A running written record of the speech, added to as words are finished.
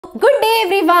Good day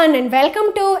everyone and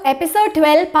welcome to episode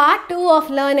 12 part 2 of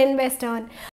Learn Invest Earn.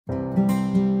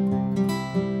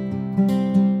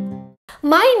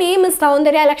 My name is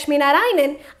Soundarya Lakshmi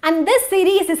Narayanan and this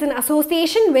series is in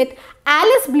association with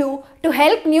Alice Blue to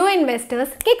help new investors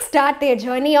kickstart their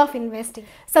journey of investing.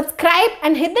 Subscribe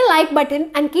and hit the like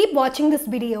button and keep watching this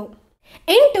video.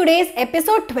 In today's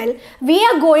episode 12, we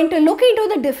are going to look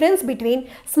into the difference between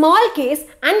small case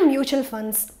and mutual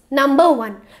funds. Number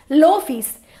 1. Low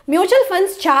fees. Mutual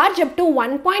funds charge up to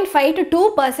 1.5 to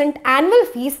 2% annual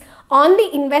fees on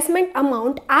the investment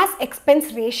amount as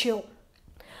expense ratio.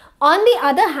 On the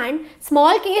other hand,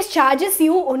 small case charges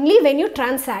you only when you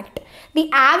transact.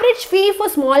 The average fee for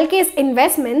small case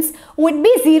investments would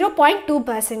be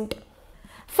 0.2%.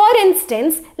 For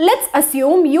instance, let's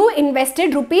assume you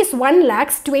invested rupees 1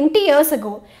 lakhs 20 years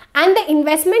ago and the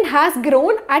investment has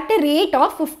grown at a rate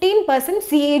of 15%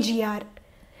 CAGR.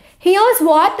 Here's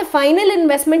what the final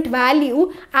investment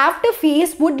value after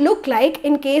fees would look like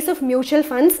in case of mutual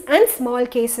funds and small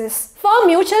cases. For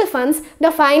mutual funds,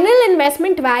 the final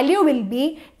investment value will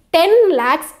be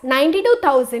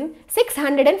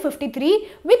 10,92,653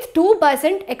 with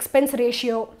 2% expense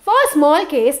ratio. For small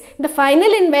case, the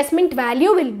final investment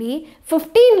value will be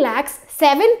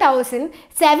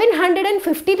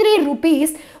 15,07,753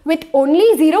 rupees with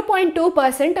only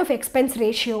 0.2% of expense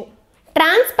ratio.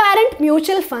 Transparent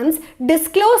mutual funds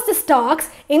disclose the stocks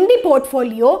in the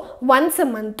portfolio once a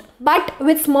month. But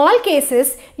with small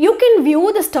cases, you can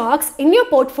view the stocks in your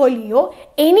portfolio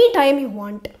anytime you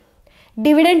want.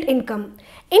 Dividend income.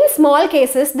 In small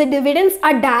cases, the dividends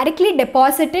are directly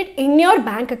deposited in your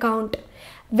bank account.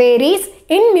 Whereas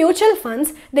in mutual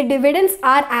funds, the dividends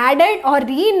are added or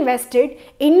reinvested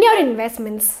in your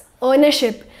investments.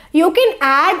 Ownership. You can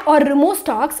add or remove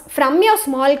stocks from your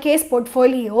small case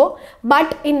portfolio,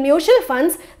 but in mutual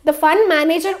funds, the fund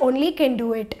manager only can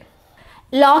do it.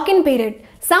 Lock-in period.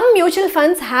 Some mutual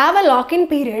funds have a lock-in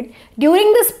period.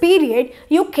 During this period,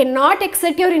 you cannot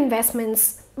exit your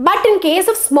investments. But in case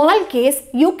of small case,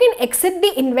 you can exit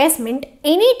the investment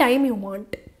anytime you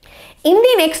want. In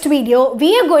the next video,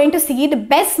 we are going to see the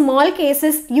best small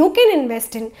cases you can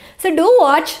invest in. So do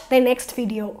watch the next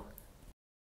video.